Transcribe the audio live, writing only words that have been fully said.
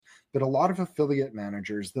But a lot of affiliate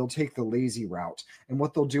managers, they'll take the lazy route. And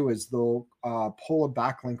what they'll do is they'll pull a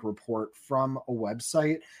backlink report from a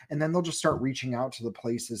website, and then they'll just start reaching out to the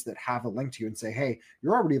places that have a link to you and say, hey,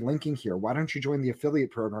 you're already linking here. Why don't you join the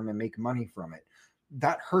affiliate program and make money from it?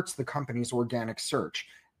 That hurts the company's organic search,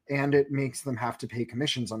 and it makes them have to pay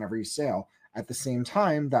commissions on every sale. At the same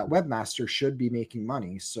time, that webmaster should be making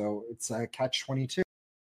money. So it's a catch-22.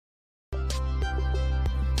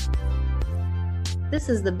 This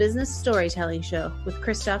is the Business Storytelling Show with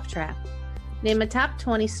Christoph Trapp. Name a top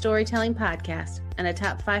 20 storytelling podcast and a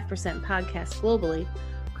top 5% podcast globally.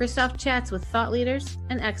 Christoph chats with thought leaders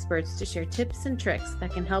and experts to share tips and tricks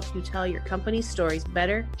that can help you tell your company's stories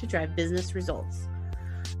better to drive business results.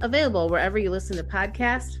 Available wherever you listen to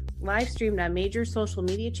podcasts, live streamed on major social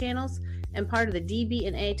media channels, and part of the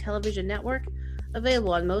DB&A television network.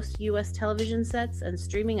 Available on most U.S. television sets and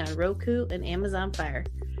streaming on Roku and Amazon Fire.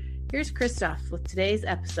 Here's Christoph with today's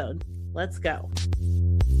episode. Let's go.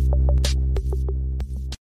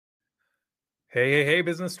 Hey,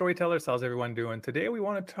 business storytellers. How's everyone doing? Today we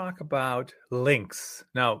want to talk about links.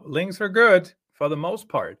 Now, links are good for the most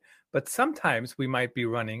part, but sometimes we might be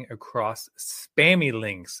running across spammy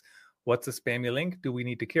links. What's a spammy link? Do we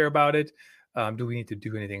need to care about it? Do we need to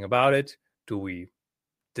do anything about it? Do we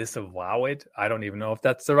disavow it? I don't even know if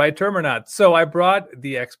that's the right term or not. So I brought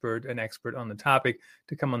an expert on the topic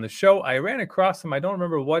to come on the show. I ran across him. I don't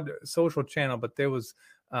remember what social channel, but there was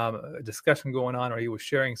a discussion going on, or he was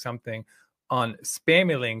sharing something on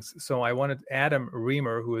spammy links. So I wanted Adam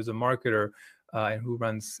Riemer, who is a marketer and who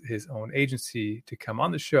runs his own agency, to come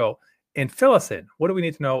on the show and fill us in. What do we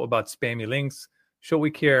need to know about spammy links? Should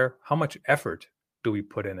we care? How much effort do we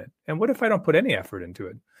put in it? And what if I don't put any effort into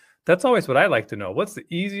it? That's always what I like to know. What's the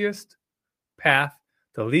easiest path,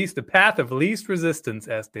 the path of least resistance,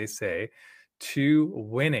 as they say, to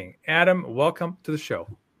winning? Adam, welcome to the show.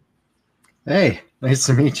 Hey, nice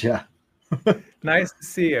to meet you. Nice to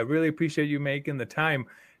see you. I really appreciate you making the time.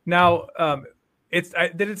 Now,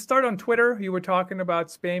 did it start on Twitter? You were talking about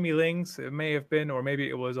spammy links. It may have been, or maybe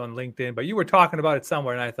it was on LinkedIn, but you were talking about it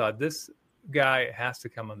somewhere, and I thought this guy has to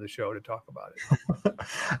come on the show to talk about it.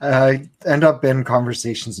 I end up in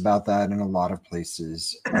conversations about that in a lot of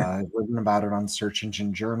places. I've written about it on Search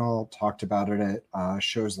Engine Journal, talked about it at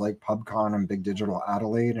shows like PubCon and Big Digital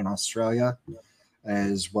Adelaide in Australia,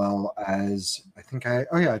 as well as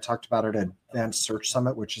I talked about it at Advanced Search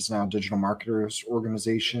Summit, which is now Digital Marketers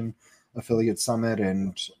Organization Affiliate Summit,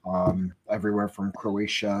 and everywhere from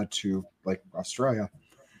Croatia to like Australia.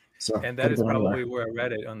 So, and that is probably where I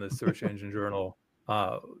read it, on the Search Engine Journal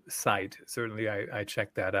site. Certainly, I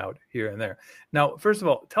checked that out here and there. Now, first of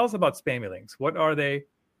all, tell us about spammy links. What are they?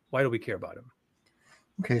 Why do we care about them?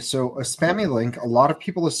 Okay, so a spammy link, a lot of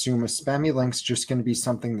people assume a spammy link's just going to be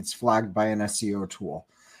something that's flagged by an SEO tool.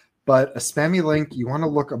 But a spammy link, you want to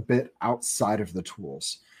look a bit outside of the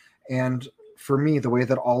tools. And for me, the way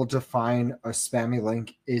that I'll define a spammy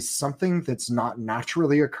link is something that's not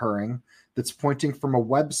naturally occurring, that's pointing from a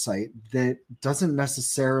website that doesn't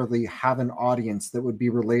necessarily have an audience that would be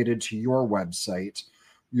related to your website,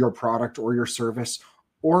 your product, or your service,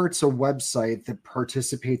 or it's a website that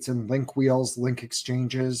participates in link wheels, link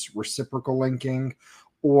exchanges, reciprocal linking,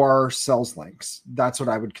 or sells links. That's what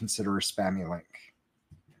I would consider a spammy link.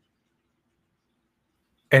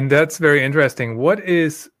 And that's very interesting.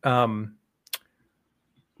 What's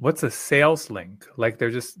a sales link? Like they're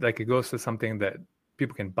just like it goes to something that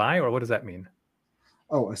people can buy, or what does that mean?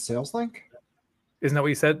 Oh, a sales link? Isn't that what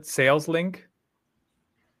you said? Sales link?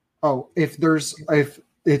 Oh, if there's a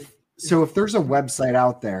website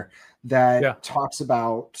out there that talks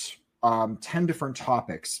about 10 different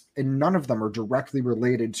topics and none of them are directly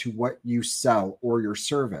related to what you sell or your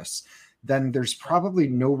service, then there's probably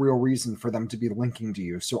no real reason for them to be linking to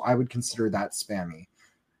you. So I would consider that spammy.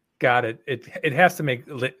 Got it. It has to make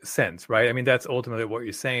sense, right? I mean, that's ultimately what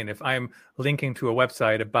you're saying. If I'm linking to a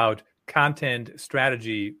website about content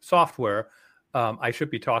strategy software, I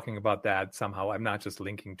should be talking about that somehow. I'm not just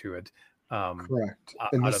linking to it. Correct.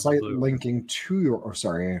 And the site linking to your... Oh,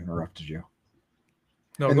 sorry, I interrupted you.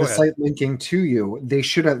 No, and go the ahead. Site linking to you, they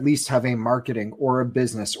should at least have a marketing or a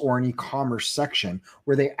business or an e-commerce section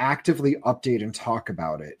where they actively update and talk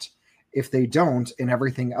about it. If they don't, and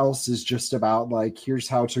everything else is just about like, here's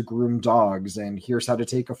how to groom dogs and here's how to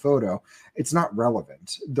take a photo, it's not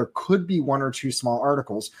relevant. There could be one or two small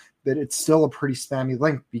articles, but it's still a pretty spammy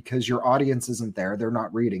link because your audience isn't there. They're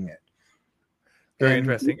not reading it. Very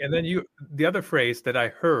interesting. And then the other phrase that I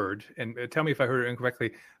heard, and tell me if I heard it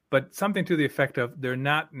incorrectly, but something to the effect of they're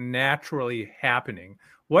not naturally happening.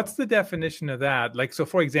 What's the definition of that? Like, so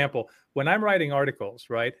for example, when I'm writing articles,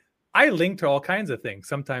 right, I link to all kinds of things,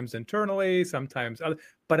 sometimes internally, sometimes other,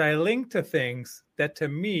 but I link to things that to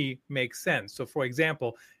me make sense. So for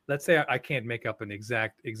example, let's say I can't make up an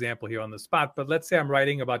exact example here on the spot, but let's say I'm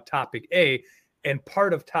writing about topic A, and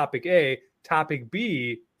part of topic A, topic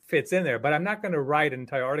B fits in there, but I'm not going to write an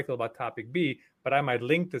entire article about topic B, but I might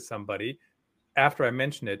link to somebody after I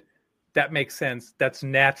mention it. That makes sense. That's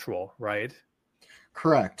natural, right?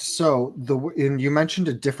 Correct. So and you mentioned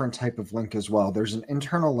a different type of link as well. There's an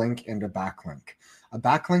internal link and a backlink. A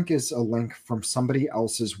backlink is a link from somebody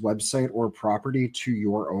else's website or property to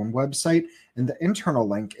your own website, and the internal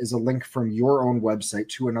link is a link from your own website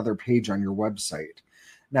to another page on your website.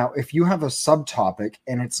 Now, if you have a subtopic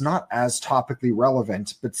and it's not as topically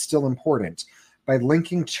relevant but still important, by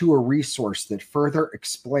linking to a resource that further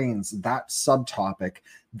explains that subtopic,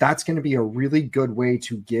 that's going to be a really good way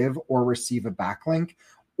to give or receive a backlink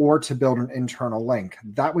or to build an internal link.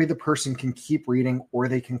 That way the person can keep reading or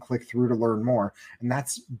they can click through to learn more. And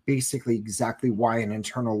that's basically exactly why an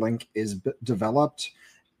internal link is developed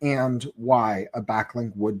and why a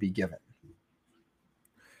backlink would be given.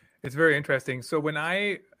 It's very interesting. So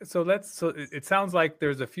it sounds like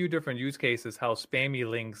there's a few different use cases how spammy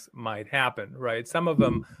links might happen, right? Some of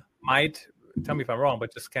them might, tell me if I'm wrong,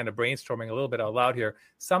 but just kind of brainstorming a little bit out loud here.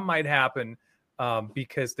 Some might happen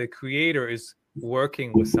because the creator is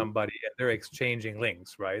working with somebody and they're exchanging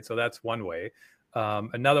links, right? So that's one way.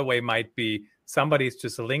 Another way might be somebody's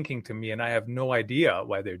just linking to me and I have no idea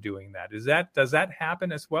why they're doing that. Does that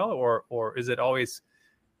happen as well, or is it always?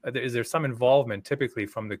 Is there some involvement typically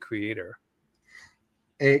from the creator?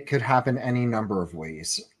 It could happen any number of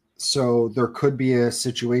ways. So there could be a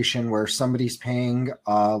situation where somebody's paying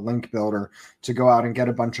a link builder to go out and get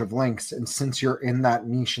a bunch of links. And since you're in that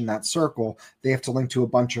niche, in that circle, they have to link to a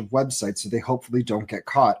bunch of websites so they hopefully don't get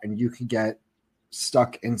caught and you can get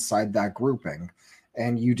stuck inside that grouping.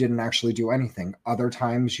 And you didn't actually do anything. Other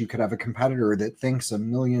times you could have a competitor that thinks a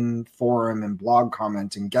million forum and blog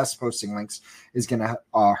comment and guest posting links is going to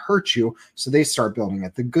hurt you. So they start building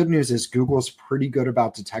it. The good news is Google's pretty good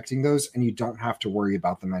about detecting those and you don't have to worry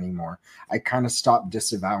about them anymore. I kind of stopped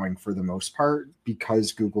disavowing for the most part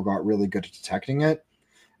because Google got really good at detecting it.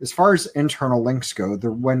 As far as internal links go,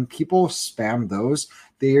 when people spam those,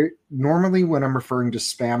 normally when I'm referring to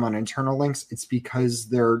spam on internal links, it's because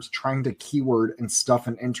they're trying to keyword and stuff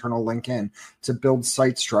an internal link in to build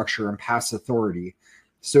site structure and pass authority.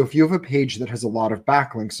 So if you have a page that has a lot of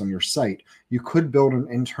backlinks on your site, you could build an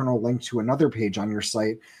internal link to another page on your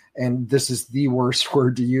site. And this is the worst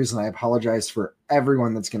word to use, and I apologize for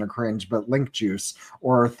everyone that's going to cringe, but link juice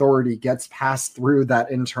or authority gets passed through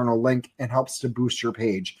that internal link and helps to boost your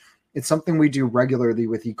page. It's something we do regularly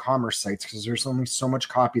with e-commerce sites because there's only so much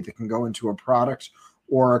copy that can go into a product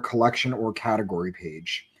or a collection or category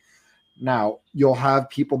page. Now, you'll have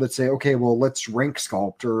people that say, okay, well, let's rank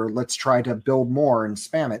sculpt or let's try to build more and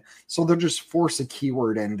spam it. So they'll just force a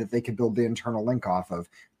keyword in that they could build the internal link off of.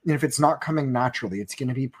 And if it's not coming naturally, it's going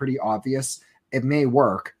to be pretty obvious. It may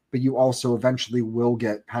work, but you also eventually will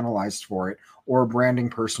get penalized for it. Or a branding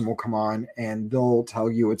person will come on and they'll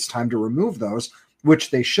tell you it's time to remove those, which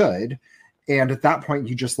they should. And at that point,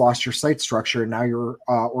 you just lost your site structure. And now your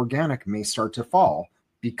organic may start to fall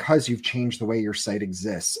because you've changed the way your site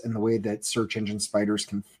exists and the way that search engine spiders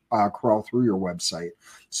can crawl through your website.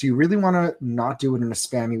 So you really want to not do it in a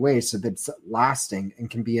spammy way so that it's lasting and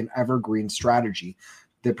can be an evergreen strategy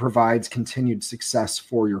that provides continued success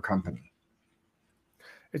for your company.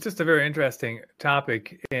 It's just a very interesting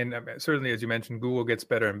topic. And certainly, as you mentioned, Google gets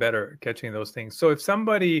better and better at catching those things. So if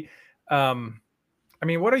somebody,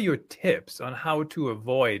 what are your tips on how to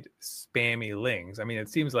avoid spammy links? I mean, it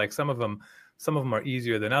seems like some of them are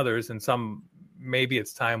easier than others, and some, maybe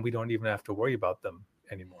it's time we don't even have to worry about them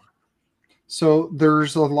anymore. So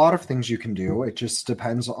there's a lot of things you can do. It just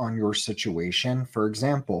depends on your situation. For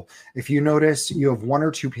example, if you notice you have one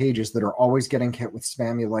or two pages that are always getting hit with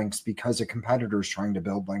spammy links because a competitor is trying to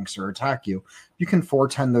build links or attack you, you can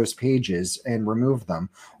 410 those pages and remove them,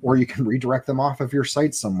 or you can redirect them off of your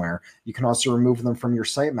site somewhere. You can also remove them from your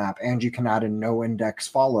sitemap, and you can add a no index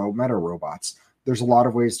follow meta robots. There's a lot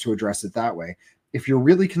of ways to address it that way. If you're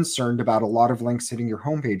really concerned about a lot of links hitting your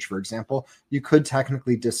homepage, for example, you could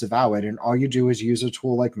technically disavow it. And all you do is use a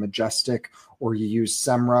tool like Majestic, or you use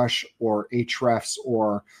SEMrush or Ahrefs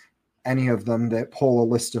or any of them that pull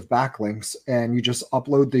a list of backlinks, and you just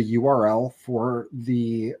upload the URL for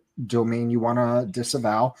the domain you want to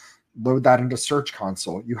disavow, load that into Search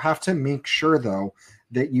Console. You have to make sure, though,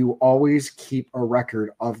 that you always keep a record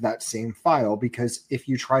of that same file, because if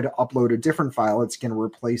you try to upload a different file, it's going to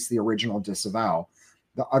replace the original disavow.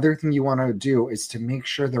 The other thing you want to do is to make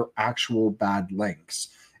sure they're actual bad links.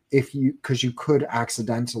 because you could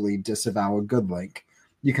accidentally disavow a good link.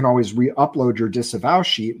 You can always re-upload your disavow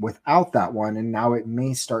sheet without that one, and now it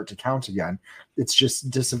may start to count again. It's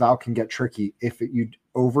just disavow can get tricky if you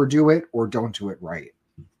overdo it or don't do it right.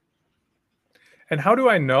 And how do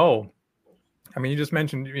I know? I mean, you just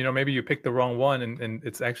mentioned, maybe you picked the wrong one and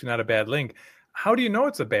it's actually not a bad link. How do you know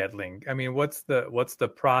it's a bad link? I mean, what's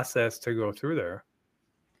the process to go through there?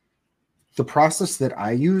 The process that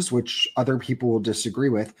I use, which other people will disagree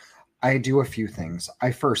with, I do a few things.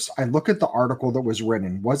 I look at the article that was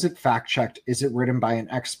written. Was it fact-checked? Is it written by an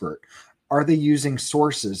expert? Are they using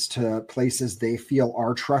sources to places they feel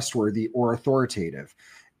are trustworthy or authoritative?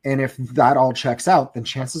 And if that all checks out, then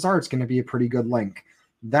chances are it's going to be a pretty good link.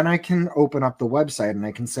 Then I can open up the website and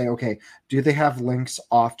I can say, okay, do they have links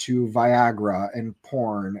off to Viagra and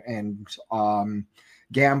porn and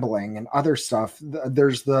gambling and other stuff?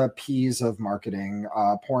 There's the P's of marketing,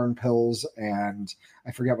 porn, pills, and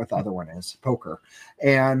I forget what the other one is, poker.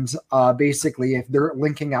 And basically, if they're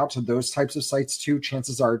linking out to those types of sites too,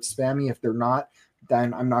 chances are it's spammy. If they're not,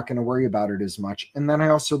 then I'm not going to worry about it as much. And then I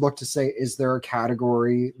also look to say, is there a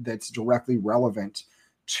category that's directly relevant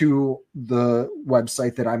to the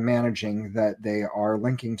website that I'm managing that they are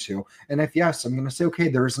linking to? And if yes, I'm going to say, okay,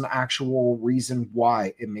 there's an actual reason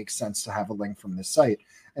why it makes sense to have a link from this site,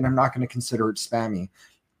 and I'm not going to consider it spammy.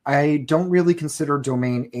 I don't really consider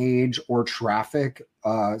domain age or traffic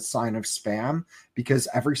a sign of spam, because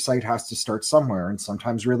every site has to start somewhere, and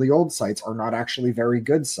sometimes really old sites are not actually very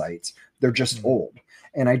good sites. They're just old.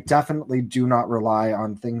 And I definitely do not rely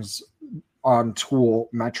on things on tool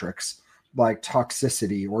metrics like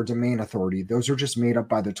toxicity or domain authority. Those are just made up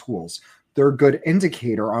by the tools. They're a good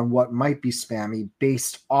indicator on what might be spammy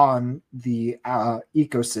based on the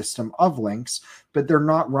ecosystem of links, but they're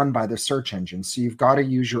not run by the search engine. So you've got to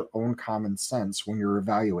use your own common sense when you're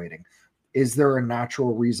evaluating. Is there a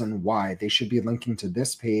natural reason why they should be linking to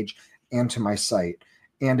this page and to my site?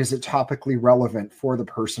 And is it topically relevant for the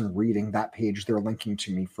person reading that page they're linking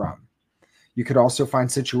to me from? You could also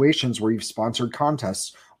find situations where you've sponsored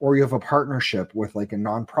contests or you have a partnership with like a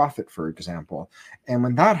nonprofit, for example. And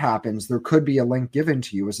when that happens, there could be a link given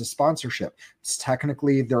to you as a sponsorship. It's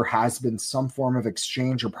technically, there has been some form of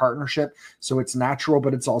exchange or partnership. So it's natural,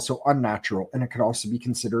 but it's also unnatural. And it could also be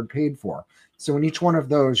considered paid for. So in each one of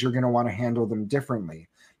those, you're going to want to handle them differently.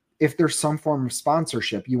 If there's some form of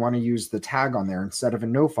sponsorship, you want to use the tag on there instead of a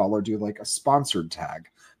no follow, do like a sponsored tag.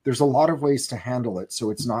 There's a lot of ways to handle it so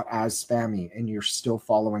it's not as spammy and you're still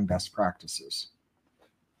following best practices.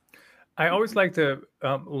 I always like to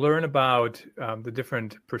learn about the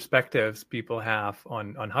different perspectives people have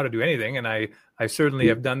on how to do anything. And I certainly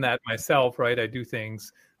have done that myself, right? I do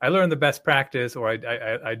things, I learn the best practice, or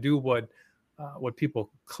I do what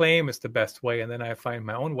people claim is the best way, and then I find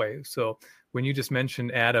my own way. So when you just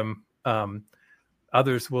mentioned, Adam,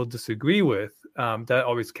 others will disagree with, that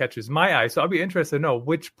always catches my eye. So I'll be interested to know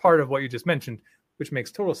which part of what you just mentioned, which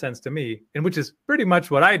makes total sense to me, and which is pretty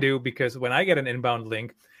much what I do, because when I get an inbound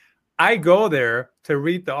link, I go there to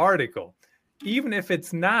read the article, even if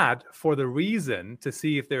it's not for the reason to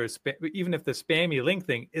see if there is, even if the spammy link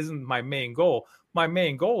thing isn't my main goal. My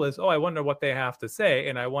main goal is, I wonder what they have to say,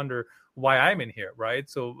 and I wonder why I'm in here, right?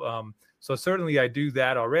 So, so certainly I do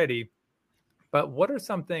that already. But what are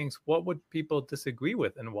some things, what would people disagree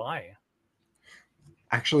with and why?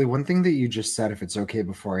 Actually, one thing that you just said, if it's okay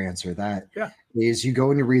before I answer that, is you go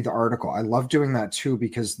and you read the article. I love doing that too,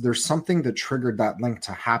 because there's something that triggered that link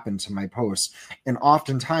to happen to my post. And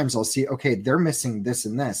oftentimes I'll see, okay, they're missing this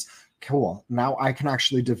and this. Cool. Now I can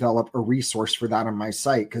actually develop a resource for that on my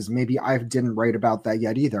site, because maybe I didn't write about that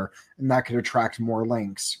yet either. And that could attract more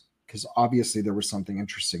links, because obviously there was something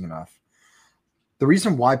interesting enough. The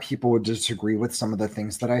reason why people would disagree with some of the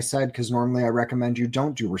things that I said, because normally I recommend you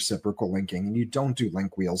don't do reciprocal linking and you don't do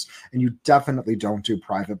link wheels and you definitely don't do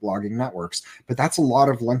private blogging networks. But that's a lot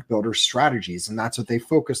of link builder strategies, and that's what they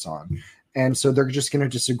focus on. And so they're just going to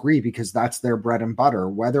disagree because that's their bread and butter.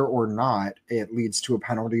 Whether or not it leads to a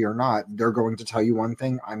penalty or not, they're going to tell you one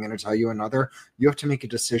thing, I'm going to tell you another. You have to make a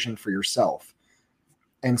decision for yourself.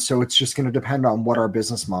 And so it's just going to depend on what our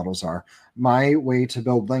business models are. My way to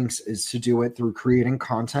build links is to do it through creating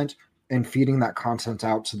content and feeding that content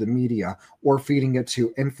out to the media, or feeding it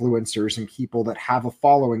to influencers and people that have a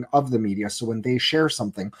following of the media. So when they share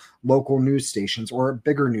something, local news stations or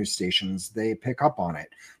bigger news stations, they pick up on it.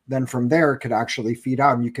 Then from there, it could actually feed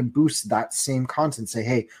out, and you can boost that same content. Say,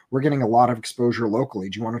 hey, we're getting a lot of exposure locally.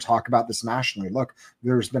 Do you want to talk about this nationally? Look,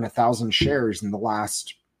 there's been 1,000 shares in the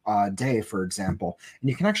last day, for example, and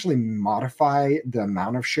you can actually modify the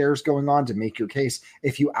amount of shares going on to make your case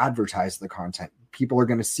if you advertise the content. people are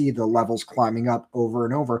going to see the levels climbing up over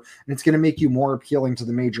and over, and it's going to make you more appealing to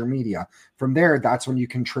the major media. From there, that's when you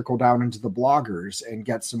can trickle down into the bloggers and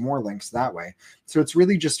get some more links that way. So it's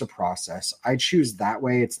really just a process. I choose that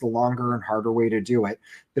way. It's the longer and harder way to do it,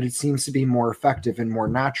 but it seems to be more effective and more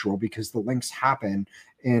natural because the links happen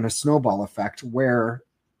in a snowball effect where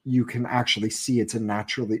you can actually see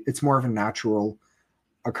it's more of a natural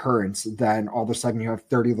occurrence than all of a sudden you have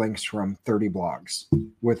 30 links from 30 blogs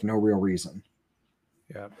with no real reason.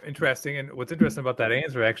 Yeah, interesting. And what's interesting about that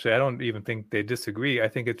answer, actually, I don't even think they disagree. I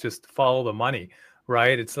think it's just follow the money,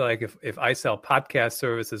 right? It's like if I sell podcast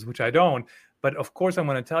services, which I don't, but of course I'm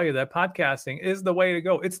going to tell you that podcasting is the way to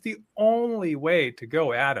go. It's the only way to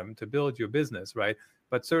go, Adam, to build your business, right?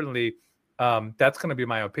 But certainly that's going to be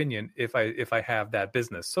my opinion if I have that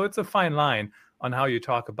business. So it's a fine line on how you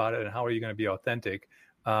talk about it and how are you going to be authentic,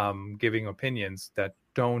 giving opinions that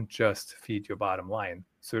don't just feed your bottom line.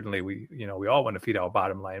 Certainly we all want to feed our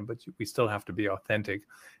bottom line, but we still have to be authentic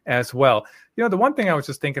as well. The one thing I was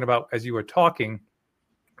just thinking about as you were talking,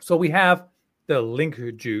 so we have the link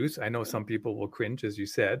juice. I know some people will cringe, as you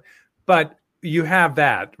said, but you have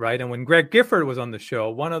that, right? And when Greg Gifford was on the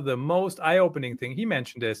show, one of the most eye-opening thing he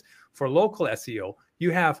mentioned is for local SEO,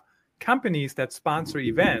 you have companies that sponsor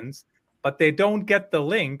events, but they don't get the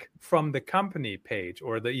link from the company page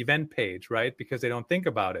or the event page, right? Because they don't think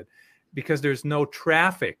about it, because there's no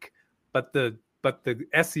traffic. But the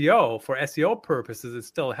SEO, for SEO purposes, it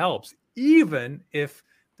still helps, even if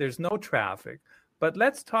there's no traffic. But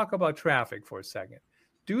let's talk about traffic for a second.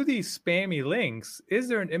 Do these spammy links, is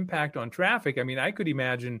there an impact on traffic? I mean, I could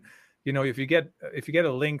imagine, if you get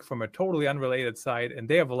a link from a totally unrelated site and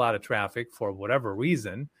they have a lot of traffic for whatever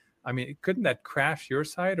reason, I mean, couldn't that crash your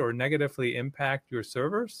site or negatively impact your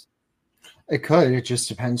servers? It could. It just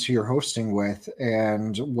depends who you're hosting with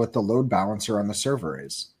and what the load balancer on the server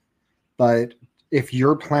is. But if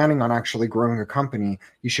you're planning on actually growing a company,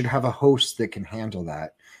 you should have a host that can handle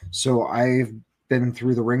that. So I've been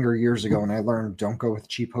through the ringer years ago and I learned don't go with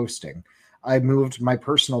cheap hosting. I moved my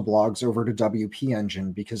personal blogs over to WP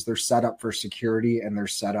Engine because they're set up for security and they're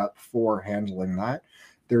set up for handling that.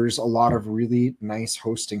 There's a lot of really nice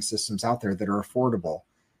hosting systems out there that are affordable.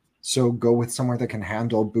 So go with somewhere that can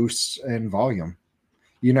handle boosts in volume.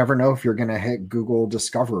 You never know if you're going to hit Google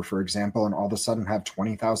Discover, for example, and all of a sudden have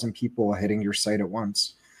 20,000 people hitting your site at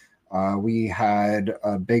once. We had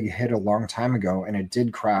a big hit a long time ago, and it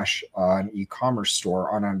did crash an e-commerce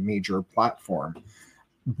store on a major platform.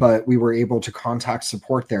 But we were able to contact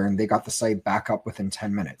support there, and they got the site back up within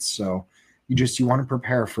 10 minutes. So you want to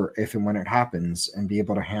prepare for if and when it happens and be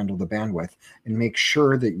able to handle the bandwidth and make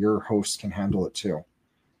sure that your host can handle it too.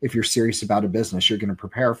 If you're serious about a business, you're going to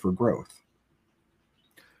prepare for growth.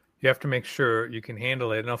 You have to make sure you can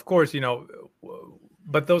handle it. And of course,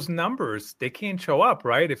 but those numbers, they can't show up,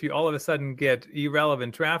 right? If you all of a sudden get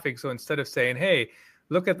irrelevant traffic. So instead of saying, hey,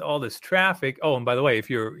 look at all this traffic. Oh, and by the way, if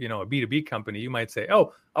you're, a B2B company, you might say,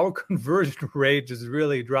 oh, our conversion rate just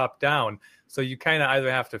really dropped down. So you kind of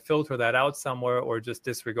either have to filter that out somewhere or just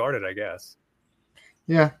disregard it, I guess.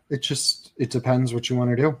 Yeah, it depends what you want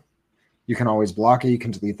to do. You can always block it. You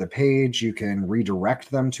can delete the page. You can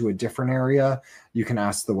redirect them to a different area. You can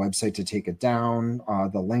ask the website to take it down,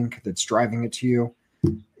 the link that's driving it to you.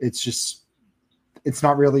 It's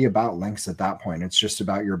not really about links at that point. It's just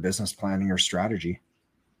about your business plan and your strategy.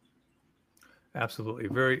 Absolutely.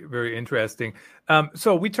 Very, very interesting.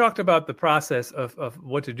 So we talked about the process of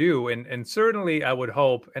what to do. And certainly I would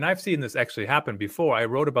hope, and I've seen this actually happen before. I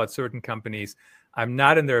wrote about certain companies. I'm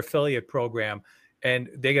not in their affiliate program and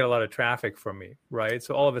they get a lot of traffic from me, right?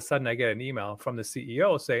 So all of a sudden I get an email from the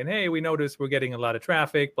CEO saying, hey, we noticed we're getting a lot of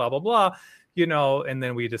traffic, blah, blah, blah, and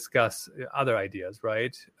then we discuss other ideas,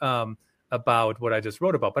 right? About what I just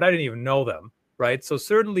wrote about, but I didn't even know them, right? So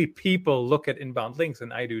certainly people look at inbound links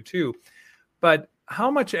and I do too. But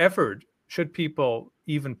how much effort should people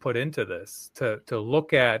even put into this to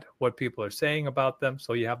look at what people are saying about them?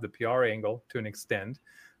 So you have the PR angle to an extent,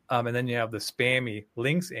 and then you have the spammy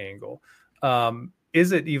links angle.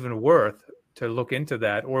 Is it even worth to look into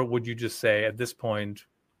that? Or would you just say at this point,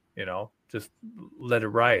 just let it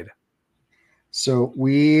ride? So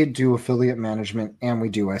we do affiliate management and we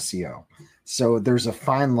do SEO. So there's a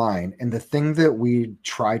fine line. And the thing that we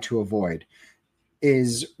try to avoid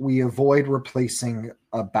is we avoid replacing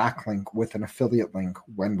a backlink with an affiliate link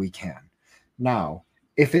when we can. Now,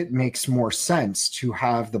 if it makes more sense to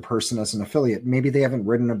have the person as an affiliate, maybe they haven't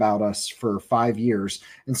written about us for 5 years.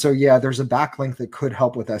 And so, yeah, there's a backlink that could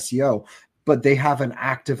help with SEO, but they have an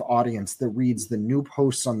active audience that reads the new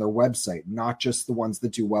posts on their website, not just the ones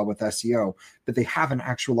that do well with SEO, but they have an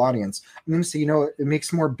actual audience. I'm going to say, it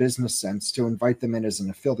makes more business sense to invite them in as an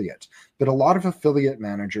affiliate. But a lot of affiliate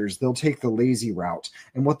managers, they'll take the lazy route.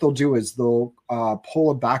 And what they'll do is they'll pull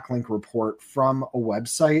a backlink report from a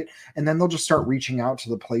website, and then they'll just start reaching out to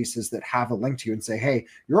the places that have a link to you and say, hey,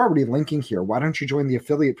 you're already linking here. Why don't you join the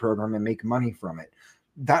affiliate program and make money from it?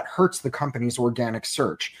 That hurts the company's organic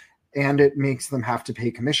search, and it makes them have to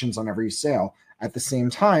pay commissions on every sale. At the same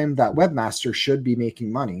time, that webmaster should be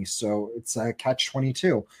making money. So it's a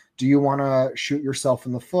catch-22. Do you want to shoot yourself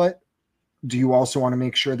in the foot? Do you also want to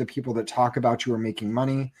make sure that people that talk about you are making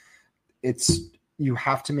money? You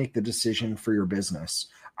have to make the decision for your business.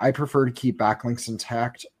 I prefer to keep backlinks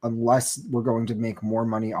intact unless we're going to make more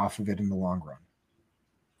money off of it in the long run.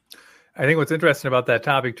 I think what's interesting about that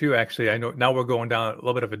topic too, actually, I know now we're going down a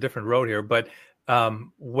little bit of a different road here, but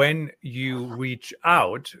when you reach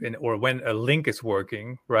out or when a link is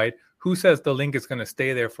working, right? Who says the link is going to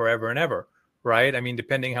stay there forever and ever, right? I mean,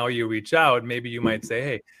 depending how you reach out, maybe you might say,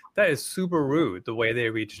 hey, that is super rude the way they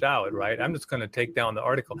reached out, right? I'm just going to take down the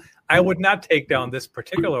article. I would not take down this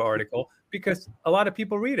particular article because a lot of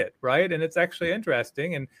people read it, right? And it's actually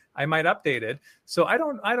interesting, and I might update it. So I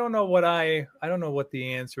don't know what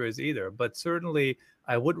the answer is either, but certainly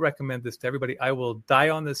I would recommend this to everybody. I will die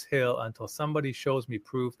on this hill until somebody shows me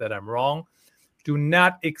proof that I'm wrong. Do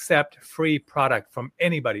not accept free product from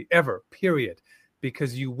anybody ever, period,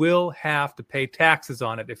 because you will have to pay taxes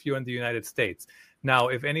on it if you're in the United States. Now,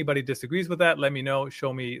 if anybody disagrees with that, let me know,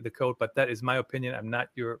 show me the code, but that is my opinion. I'm not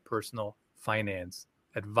your personal finance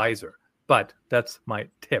advisor, but that's my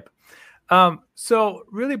tip. So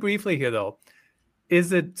really briefly here though,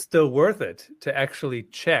 is it still worth it to actually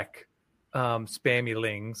check spammy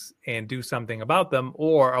links and do something about them?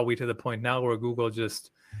 Or are we to the point now where Google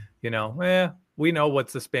just, we know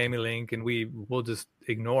what's a spammy link and we'll just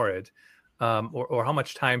ignore it? Or how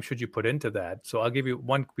much time should you put into that? So I'll give you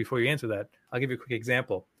one, before you answer that, I'll give you a quick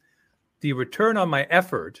example. The return on my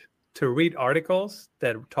effort to read articles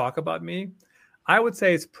that talk about me, I would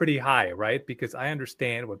say it's pretty high, right? Because I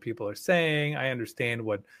understand what people are saying. I understand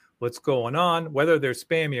what's going on. Whether they're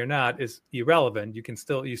spammy or not is irrelevant.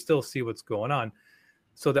 You still see what's going on.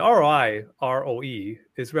 So the ROE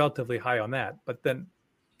is relatively high on that. But then,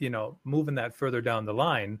 moving that further down the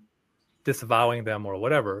line, disavowing them or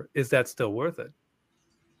whatever, is that still worth it?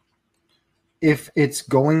 If it's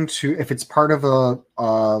part of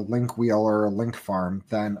a link wheel or a link farm,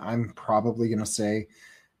 then I'm probably going to say,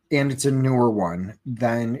 and it's a newer one,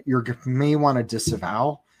 then you may want to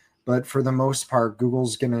disavow. But for the most part,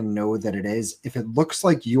 Google's going to know that it is. If it looks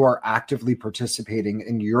like you are actively participating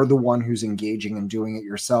and you're the one who's engaging and doing it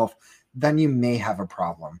yourself, then you may have a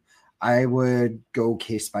problem. I would go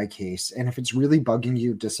case by case. And if it's really bugging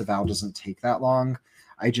you, disavow doesn't take that long.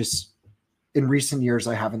 In recent years,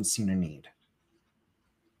 I haven't seen a need.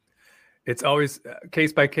 It's always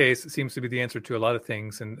case by case seems to be the answer to a lot of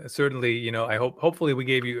things. And certainly, hopefully we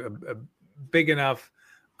gave you a big enough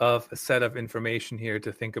of a set of information here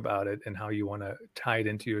to think about it and how you want to tie it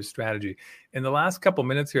into your strategy. In the last couple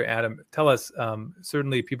minutes here, Adam, tell us,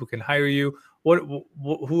 certainly people can hire you.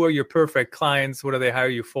 Who are your perfect clients? What do they hire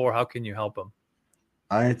you for? How can you help them?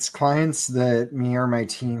 It's clients that me or my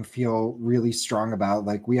team feel really strong about.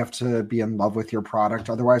 Like, we have to be in love with your product.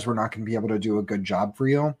 Otherwise, we're not going to be able to do a good job for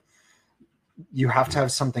you. You have to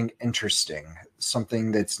have something interesting,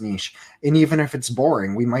 something that's niche. And even if it's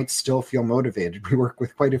boring, we might still feel motivated. We work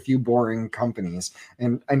with quite a few boring companies.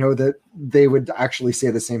 And I know that they would actually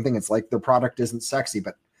say the same thing. It's like, the product isn't sexy,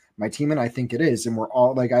 but my team and I think it is. And we're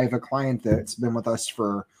all like, I have a client that's been with us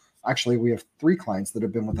we have 3 clients that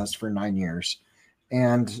have been with us for 9 years.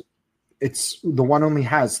 And it's the one only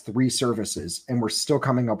has 3 services, and we're still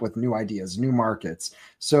coming up with new ideas, new markets.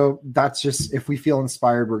 So that's just, if we feel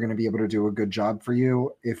inspired, we're going to be able to do a good job for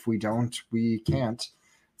you. If we don't, we can't.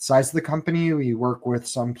 Size of the company, we work with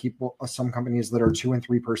some companies that are 2 and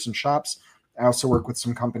 3 person shops. I also work with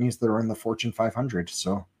some companies that are in the Fortune 500.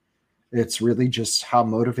 So it's really just how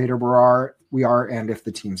motivated we are and if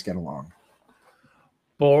the teams get along.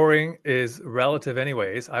 Boring is relative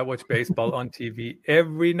anyways. I watch baseball on TV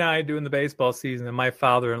every night during the baseball season, and my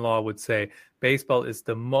father-in-law would say baseball is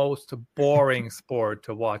the most boring sport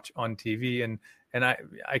to watch on TV, and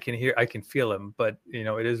I can feel him, but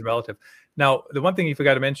it is relative. Now, the one thing you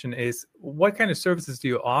forgot to mention is, what kind of services do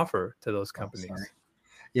you offer to those companies?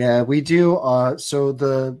 Yeah, we do. So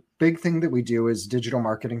the big thing that we do is digital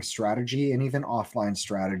marketing strategy and even offline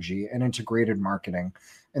strategy and integrated marketing.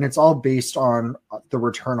 And it's all based on the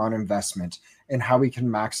return on investment and how we can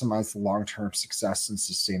maximize the long-term success and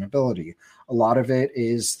sustainability. A lot of it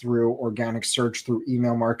is through organic search, through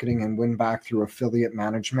email marketing, and win back through affiliate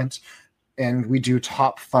management. And we do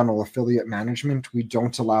top funnel affiliate management. We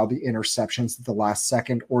don't allow the interceptions at the last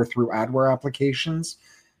second or through adware applications.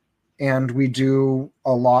 And we do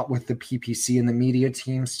a lot with the PPC and the media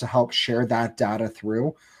teams to help share that data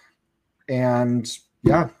through. And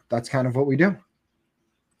yeah, that's kind of what we do.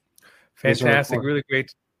 Fantastic.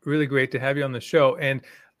 Really great to have you on the show. And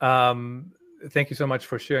thank you so much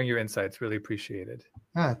for sharing your insights. Really appreciate it.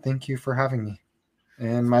 Yeah, thank you for having me.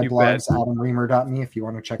 And my blog's adamriemer.me if you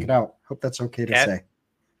want to check it out. Hope that's okay to say.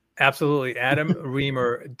 Absolutely.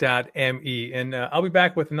 AdamRiemer.me. And I'll be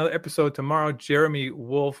back with another episode tomorrow. Jeremy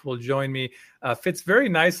Wolf will join me. Fits very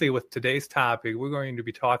nicely with today's topic. We're going to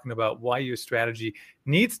be talking about why your strategy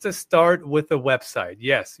needs to start with a website.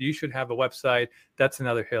 Yes, you should have a website. That's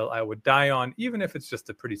another hill I would die on, even if it's just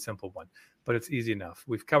a pretty simple one. But it's easy enough.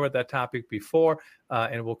 We've covered that topic before,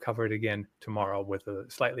 and we'll cover it again tomorrow with a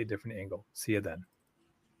slightly different angle. See you then.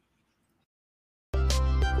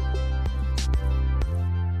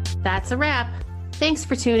 That's a wrap. Thanks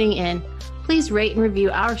for tuning in. Please rate and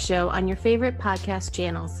review our show on your favorite podcast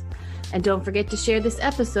channels. And don't forget to share this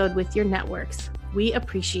episode with your networks. We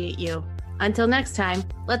appreciate you. Until next time,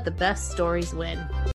 let the best stories win.